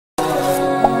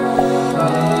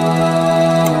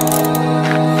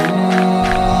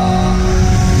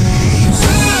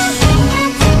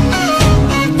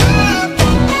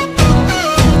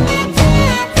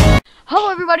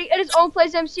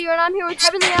guys, I'm Seer, and I'm here with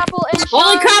Heavenlyapple and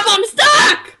Holy crap, I'm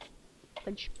stuck!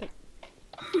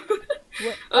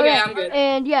 Okay, I'm good.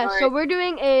 And yeah, All so right. we're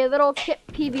doing a little kit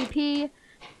PvP.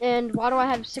 And why do I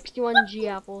have 61 G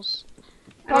apples?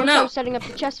 Probably 'cause I was setting up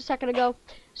the chest a second ago.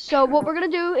 So what we're gonna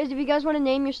do is, if you guys want to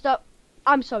name your stuff,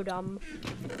 I'm so dumb.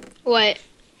 What?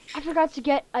 I forgot to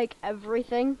get like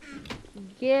everything.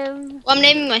 Well, I'm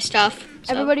naming my stuff.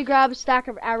 So. Everybody grab a stack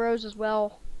of arrows as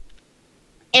well.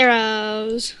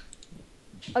 Arrows.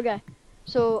 Okay,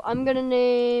 so I'm gonna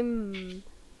name.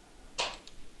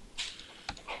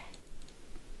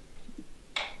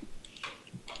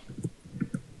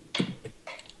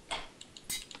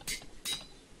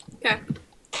 Okay.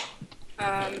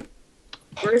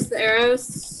 Where's the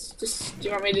arrows? Do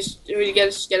you want me to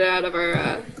just get it out of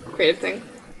our creative thing?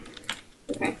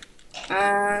 Okay.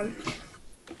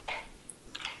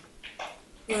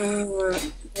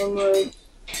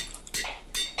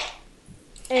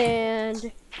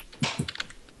 And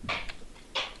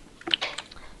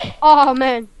oh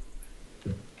man.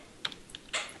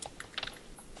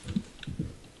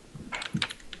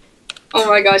 Oh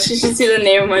my gosh, you should see the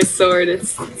name of my sword.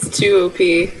 It's too OP.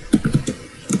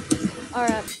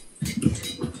 Alright.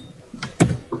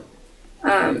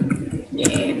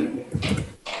 Game.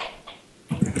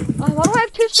 Why do I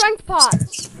have 2 strength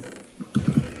pots?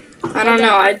 I don't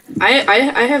know. I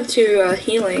have 2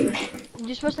 healing.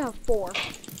 You're supposed to have 4.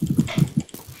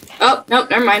 Oh, nope,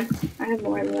 never mind. I have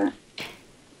more than that.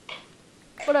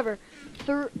 Whatever.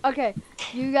 Okay,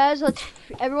 you guys,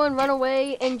 everyone run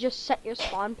away and just set your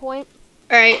spawn point.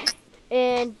 Alright.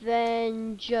 And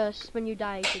then just when you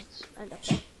die, you should end up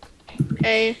there.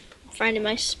 Okay. Finding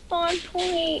my spawn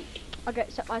point. Okay,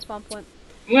 set my spawn point.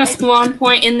 I'm gonna spawn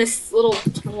point in this little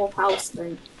house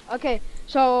thing. Okay,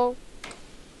 so.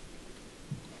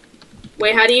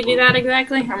 Wait, how do you do that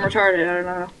exactly? I'm retarded, I don't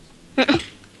know.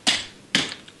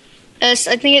 Yes,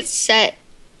 I think it's set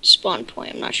spawn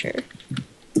point, I'm not sure.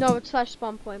 No, it's /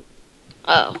 spawn point.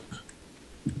 Oh.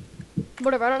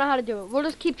 Whatever, I don't know how to do it. We'll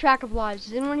just keep track of lives.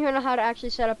 Does anyone here know how to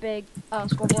actually set up a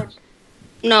scoreboard?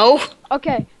 No.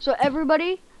 Okay, so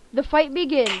everybody, the fight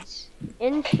begins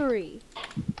in 3,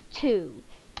 2,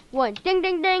 1. Ding,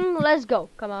 ding, ding. Let's go.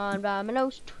 Come on,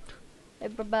 Dominoes.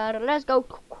 Everybody, let's go.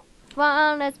 Come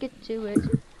on, let's get to it.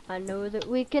 I know that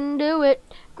we can do it.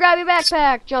 Grab your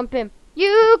backpack. Jump in.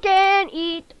 You can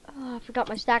eat. Oh, I forgot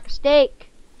my stack of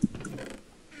steak.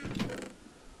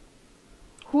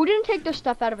 Who didn't take their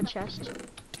stuff out of a chest?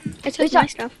 I took my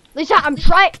stuff. Lisa, I'm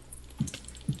trying.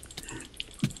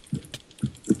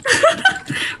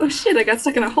 Oh shit, I got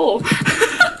stuck in a hole.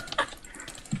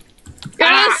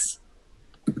 Yes!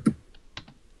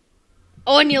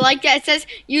 Oh, and you like that? It says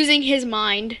using his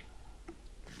mind.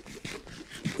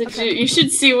 You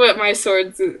should see what my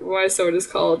sword is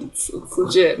called. It's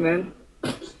legit, man.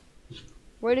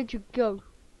 Where did you go,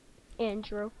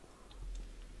 Andrew?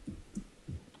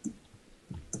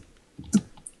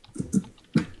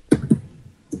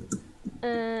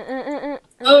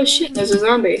 Oh shit, there's a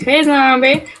zombie. Hey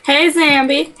zombie! Hey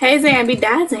zombie! Hey zombie!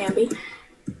 Die zombie!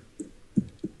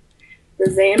 The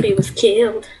zombie was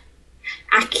killed.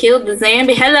 I killed the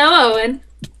zombie. Hello, Owen.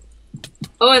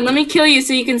 Owen, let me kill you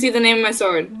so you can see the name of my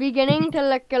sword. Beginning to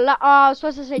look a lot. Oh, I was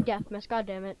supposed to say death miss. God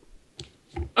damn it.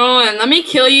 Owen, let me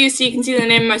kill you so you can see the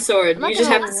name of my sword. I'm not You just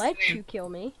have gonna to let you kill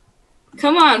me.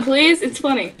 Come on, please. It's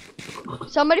funny.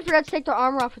 Somebody forgot to take their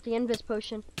armor off with the invis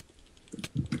potion.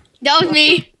 That was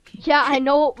me. Yeah, I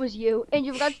know it was you. And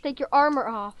you forgot to take your armor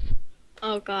off.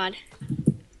 Oh, God.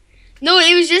 No,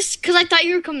 it was just because I thought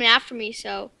you were coming after me,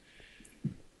 so.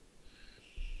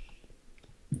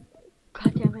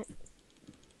 God damn it.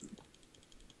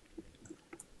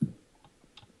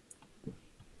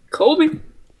 Colby.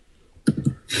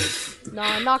 No,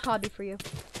 I'm not Cobby for you.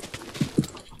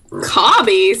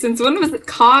 Cobby? Since when was it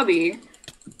Cobby?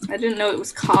 I didn't know it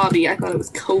was Cobby. I thought it was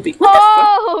Kobe. What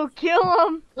Oh, kill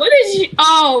him! What did you?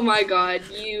 Oh my God,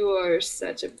 you are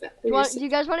such a bad. Do you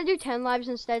guys want to do 10 lives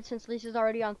instead? Since Lisa's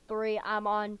already on 3, I'm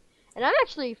on, and I'm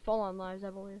actually full on lives,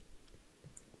 I believe.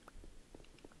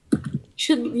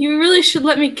 You really should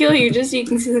let me kill you just so you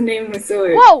can see the name of my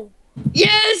sword. Whoa!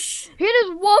 Yes! He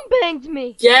just one-banged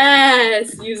me!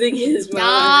 Yes! Using his mind.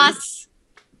 Yes!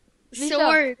 Lisa,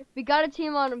 Sword. we got a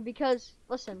team on him because,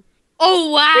 listen.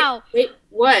 Oh, wow. Wait,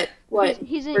 what? What?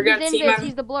 He's in We're gonna team invis, on.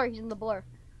 he's the blur, he's in the blur.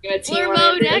 We're gonna team Blur on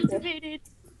mode everything. activated.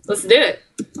 Let's do it.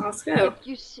 Let's go.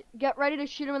 You get ready to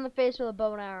shoot him in the face with a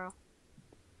bow and arrow.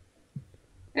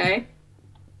 Okay.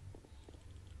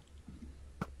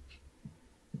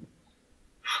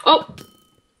 Oh!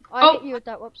 I hit you with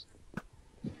that, whoops.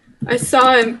 I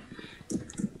saw him.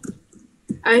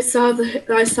 I saw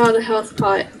the health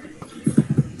pot.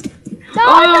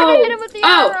 No, I tried to hit him with the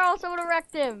arrow, so I would have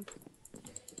wrecked him.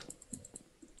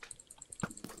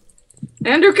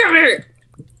 Undercover!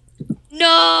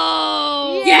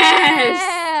 No! Yes!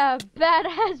 Yeah!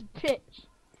 Badass bitch.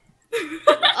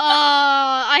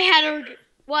 I had a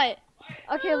what?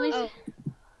 Okay, Lisa.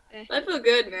 I feel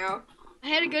good now. I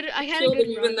had a good Killed him run.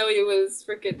 even though he was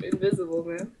freaking invisible,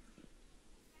 man.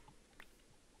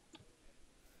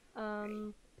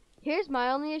 Here's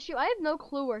my only issue. I have no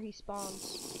clue where he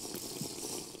spawns.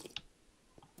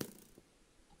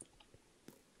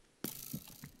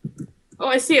 Oh,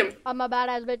 I see him. I'm a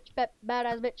badass bitch.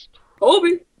 Badass bitch.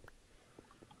 Kobe.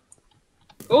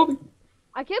 Kobe.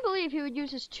 I can't believe he would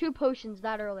use his 2 potions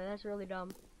that early. That's really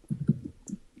dumb.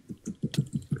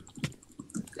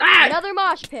 Ah! Another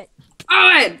mosh pit.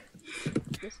 Owen!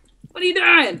 What are you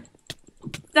doing?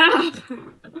 Stop!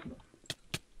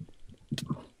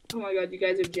 Oh my god, you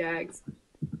guys are jags.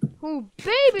 Ooh,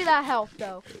 baby, that health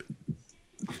though.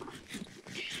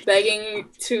 Begging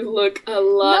to look a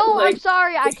lot No, like... I'm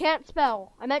sorry, I can't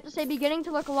spell. I meant to say beginning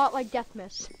to look a lot like Death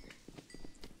Miss.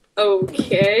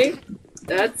 Okay.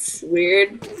 That's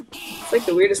weird. It's like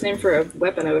the weirdest name for a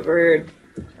weapon I've ever heard.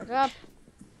 Shut up.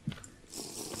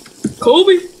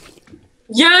 Kobe!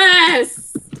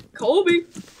 Yes! Kobe!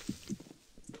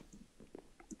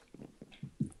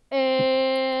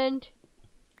 And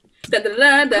Oh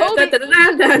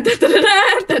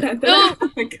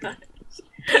my god.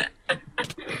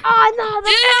 oh no, the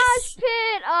Yes! mosh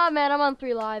pit! Oh man, I'm on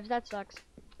 3 lives. That sucks.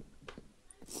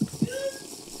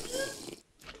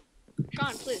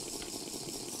 Sean, please.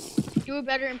 Do a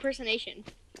better impersonation.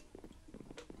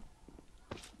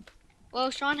 Well,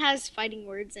 Sean has fighting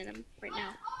words in him right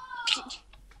now.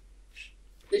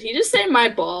 Did he just say my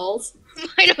balls?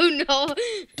 I don't know.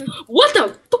 What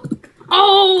the fuck?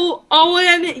 Oh,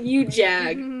 Owen, you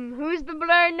jag. Who's the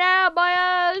blur now,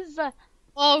 boys?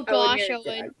 Oh gosh, you're a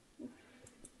Owen. jag.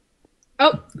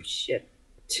 Oh, shit.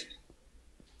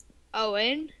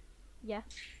 Owen? Yeah.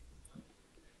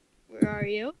 Where are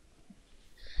you?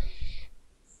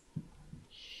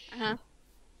 Uh-huh.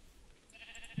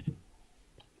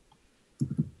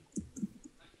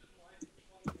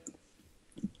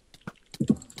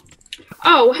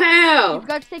 Oh, hell. You've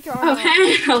got to take your arm Oh, off.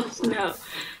 hell no.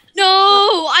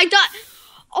 No!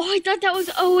 I thought that was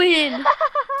Owen!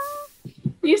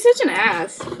 You're such an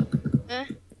ass.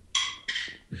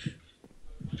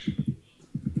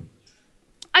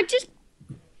 I just...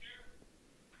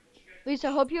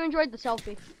 Lisa, hope you enjoyed the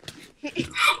selfie.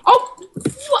 Oh,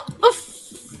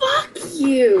 fuck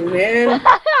you, man.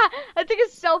 I think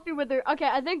it's selfie with her. Okay,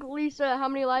 I think Lisa, how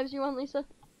many lives do you want, Lisa?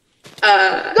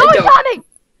 I No, it's don't- coming!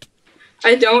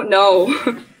 I don't know.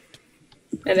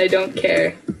 And I don't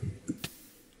care.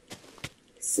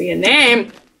 See a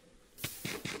name.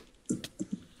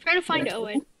 trying to find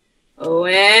Owen.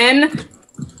 Owen.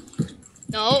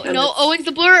 No, Owen's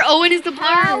the blur. Owen is the blur.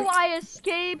 How I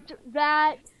escaped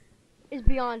that is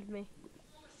beyond me.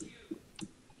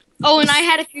 Oh, and I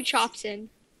had a few chops in.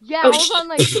 Yeah, Oh, I was shit. on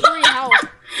like 3 health.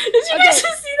 Did you Okay, guys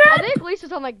just see I that? think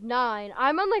Lisa's on like 9.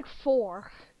 I'm on like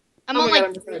 4. I'm Oh on my God, like...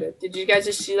 I'm excited. Did you guys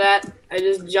just see that? I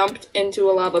just jumped into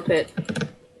a lava pit.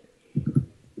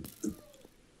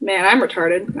 Man, I'm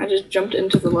retarded. I just jumped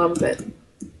into the lava pit.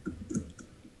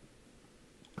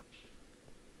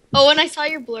 Oh, and I saw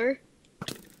your blur.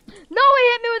 No,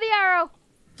 he hit me with the arrow.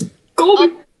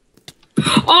 Golden.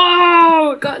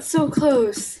 Oh, it got so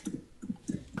close.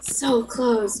 So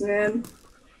close, man.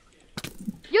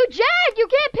 You jag, you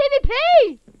can't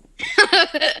PvP.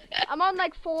 I'm on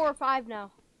like 4 or 5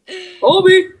 now.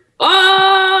 Obi!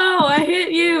 Oh, I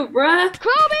hit you, bruh.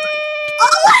 Kobe!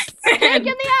 Oh, Taking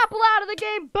the apple out of the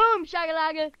game. Boom,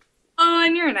 shagalaga. oh,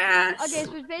 and you're an ass. Okay,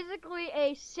 so it's basically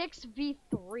a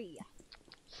 6v3.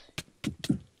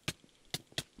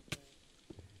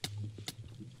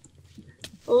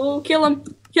 Oh, kill him.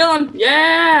 Kill him.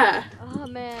 Yeah. Oh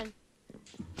man,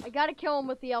 I gotta kill him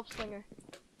with the elf slinger.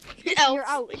 Elf. You're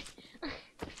out.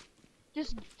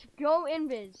 Just go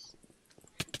invis.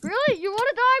 Really? You want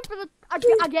to die for the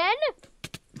again?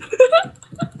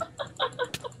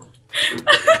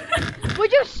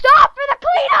 Would you stop for the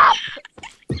cleanup?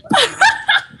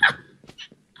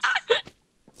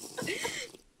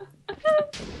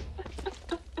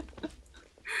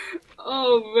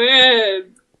 Oh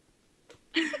man.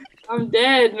 I'm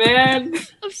dead, man.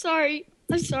 I'm sorry.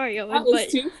 I'm sorry, Owen. That was But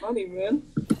too funny, man.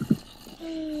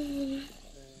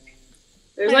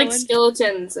 There's Hi, like Owen.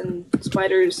 skeletons and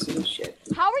spiders and shit.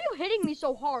 How are you hitting me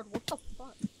so hard? What the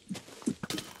fuck?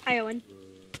 hi, Owen.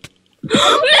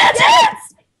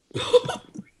 Midgets!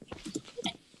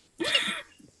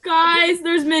 Guys,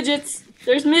 there's midgets.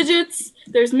 There's midgets.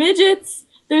 There's midgets.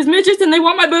 There's midgets and they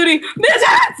want my booty.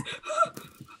 Midgets!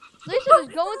 Lisa,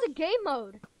 just go into game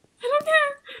mode. I don't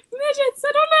care. Midgets,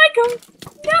 I don't like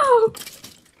them. No.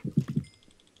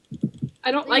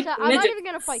 I don't Lisa, like I'm midgets. not even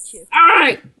gonna fight you.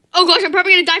 Alright. Oh gosh, I'm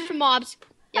probably gonna die from mobs.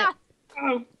 Yep. Ah,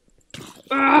 Oh.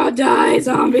 Oh, die, you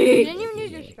zombie. didn't even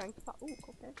use your strength. Ooh,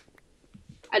 okay.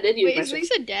 I did use Wait, my is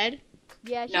Lisa dead?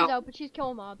 Yeah, she's No. out, but she's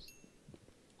killing mobs.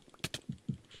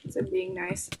 I'm being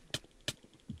nice.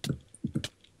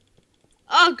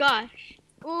 Oh gosh.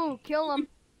 Ooh, kill him.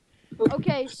 Ooh.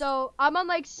 Okay, so I'm on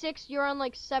like 6, you're on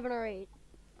like 7 or 8.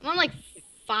 I'm on like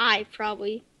 5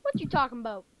 probably. What you talking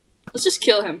about? Let's just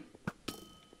kill him.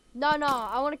 No,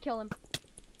 I want to kill him.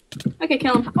 Okay,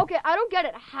 kill him. Okay, I don't get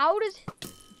it. How does...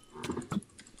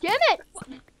 Damn it!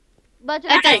 That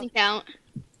That didn't count.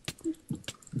 doesn't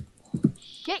count.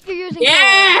 Shit, you're using Yeah!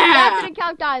 killing. That didn't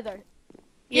count either.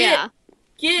 Yeah.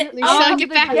 Get Lisa, off get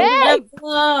the back. Hey!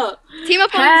 level. Team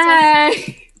up on this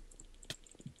Hey.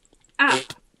 Ah.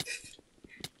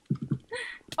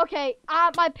 Okay,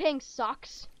 my ping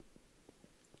sucks.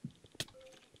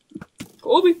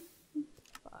 Colby.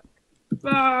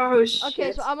 Oh shit.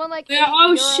 Okay, so I'm on like 8. Yeah, oh you're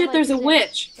on, shit, like, there's a 6,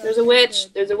 witch. so There's a it's witch.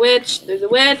 good. There's a witch. There's a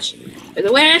witch. There's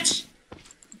a witch.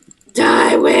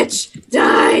 Die, witch.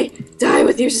 Die. Die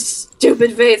with your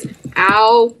stupid face.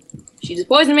 Ow. She just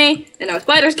poisoned me, and now a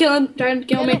spider's trying to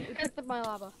kill me. Get with my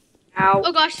lava. Ow.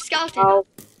 Oh gosh, skeleton. Ow.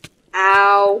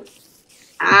 Ow.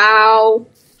 Ow.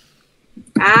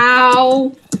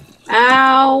 Ow.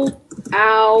 Ow.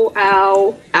 Ow.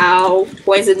 Ow. Ow.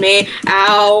 Poisoned me.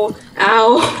 Ow.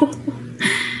 Ow.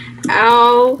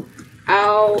 Ow.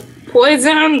 Ow.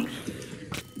 Poison.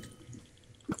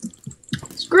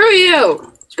 Screw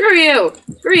you. Screw you.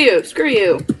 Screw you. Screw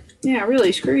you. Yeah,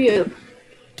 really, screw you.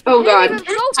 Oh god. Even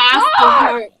so Half a far!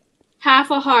 heart.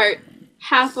 Half a heart.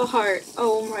 Half a heart.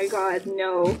 Oh my god,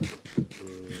 no.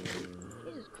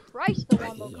 Jesus Christ, the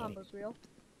wombo combo's real.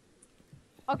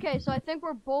 Okay, so I think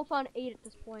we're both on 8 at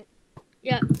this point.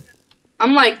 Yeah.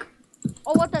 I'm like,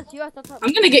 Oh, what? That's you? I thought that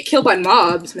I'm gonna get killed by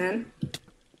mobs, man.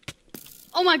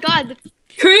 Oh my god.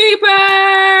 Creeper!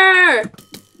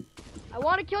 I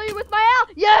want to kill you with my elf.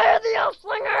 Yeah, the elf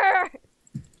slinger.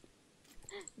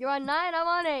 You're on 9. I'm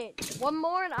on 8. One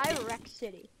more, and I wreck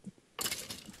city.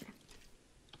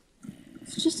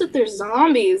 It's just that they're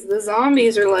zombies. The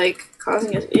zombies are like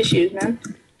causing us issues, man.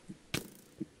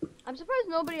 I'm surprised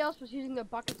nobody else was using their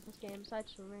buckets this game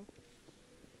besides for me.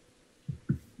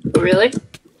 Really?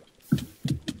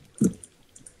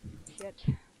 Shit.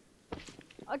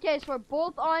 Okay, so we're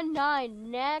both on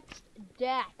 9. Next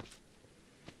death.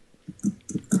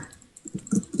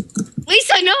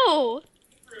 Lisa, no.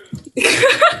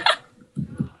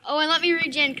 Oh, and let me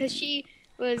regen because she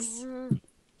was.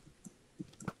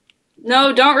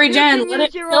 No, don't You regen. can Let it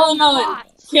use your kill own him, Owen.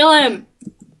 pots. Kill him.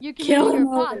 You can Kill use your him,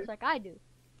 Owen. pots like I do.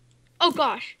 Oh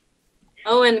gosh.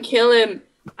 Owen, kill him.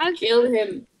 I'll, Kill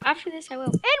him. after this, I will.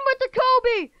 In with the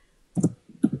Kobe!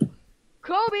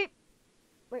 Kobe!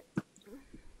 Wait.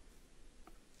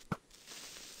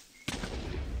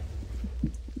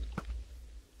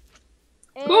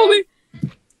 And- Colby.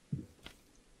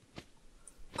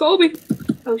 Colby.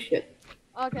 Oh shit.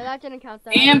 Okay, that didn't count.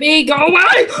 That. Ambi, go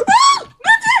away! Ah!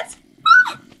 Midgets!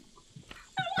 Ah! I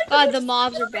don't like God, the midgets.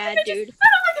 mobs I are don't bad, like dude. midgets. I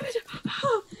don't like the midgets.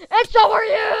 Ah! And so are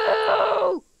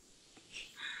you!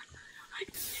 I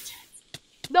like the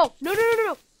midgets. No,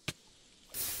 no.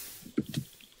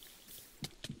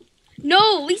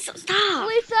 No, Lisa, stop.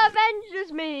 Lisa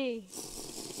avenges me.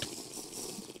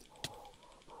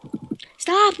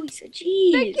 Stop, Lisa. The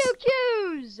Jeez.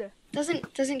 QQs.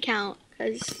 Doesn't count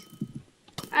because.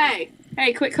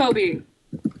 Hey, quit Kobe.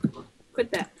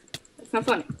 Quit that. That's not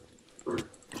funny.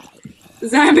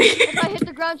 Zombie. If I hit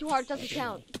the ground too hard, it doesn't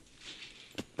count.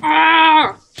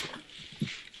 Ah!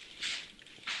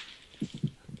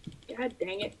 God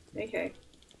dang it. Okay.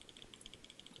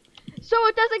 So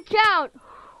it doesn't count.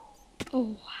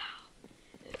 Oh.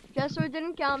 Just so it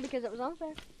didn't count because it was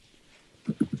unfair.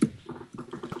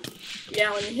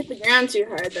 Yeah, when you hit the ground too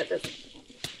hard, that doesn't.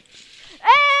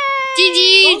 Hey!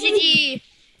 GG.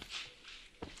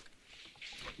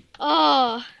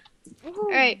 Oh. Ooh,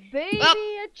 Alright, baby, well-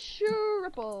 a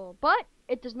triple. But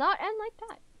it does not end like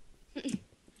that.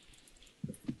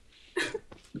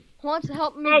 Wants to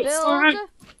help me Oh, build? sorry.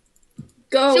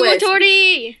 Go away. Sumo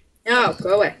Tori. No,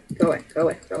 go away. Go away. Go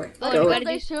away. Go away. Let's Go away. build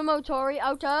a sumo tori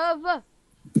out of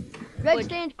red Wood.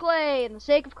 stained clay in the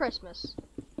sake of Christmas.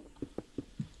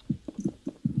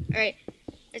 All right.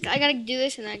 I gotta do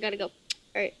this and then I gotta go. All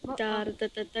right.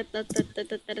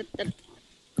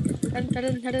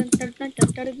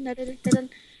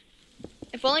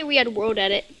 If only we had world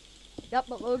edit. Yep,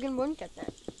 but Logan wouldn't get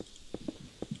that.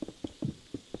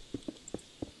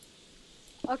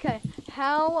 Okay,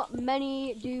 how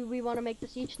many do we want to make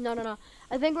this each? No.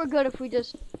 I think we're good if we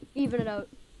just even it out.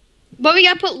 But we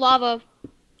gotta put lava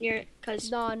near it,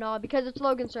 cause. No, because it's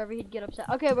Logan's server, he'd get upset.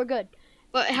 Okay, we're good.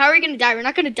 But how are we gonna die? We're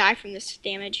not gonna die from this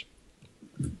damage.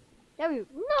 Yeah, we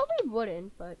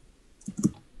wouldn't, but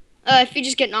If you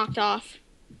just get knocked off.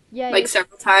 yeah. Like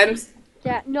several times.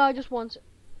 Yeah, no, just once.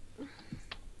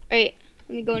 Alright,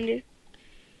 let me go into.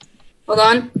 Hold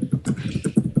on.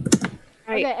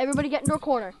 Alright. Okay, everybody get into a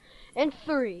corner. In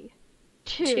 3,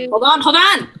 2. Hold on.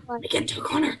 I get into a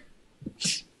corner.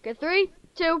 Okay, 3,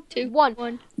 2, 2, 1.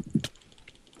 1.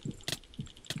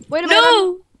 Wait a minute.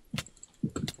 No!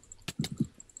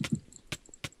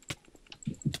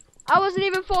 I wasn't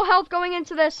even full health going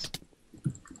into this.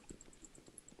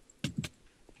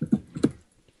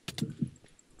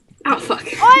 Oh fuck.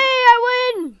 Oh,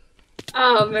 I win!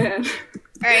 Oh man.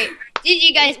 Alright.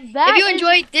 You guys, That if you is-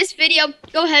 enjoyed this video,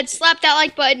 go ahead, slap that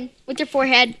like button with your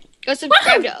forehead. Go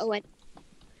subscribe to Owen.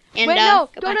 And, Wait, no,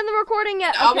 goodbye. don't end the recording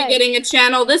yet. I'll be Okay. getting a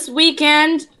channel this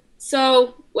weekend,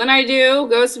 so when I do,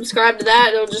 go subscribe to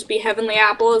that. It'll just be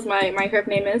Heavenlyapple, as my Minecraft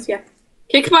name is. Yeah.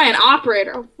 Kicked by an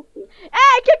operator. Oh, fuck you.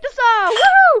 Hey, kick this off!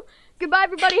 Woo! Goodbye,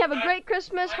 everybody. Have a great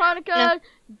Christmas, Hanukkah,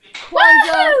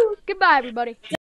 Kwanzaa. Woohoo! Goodbye, everybody.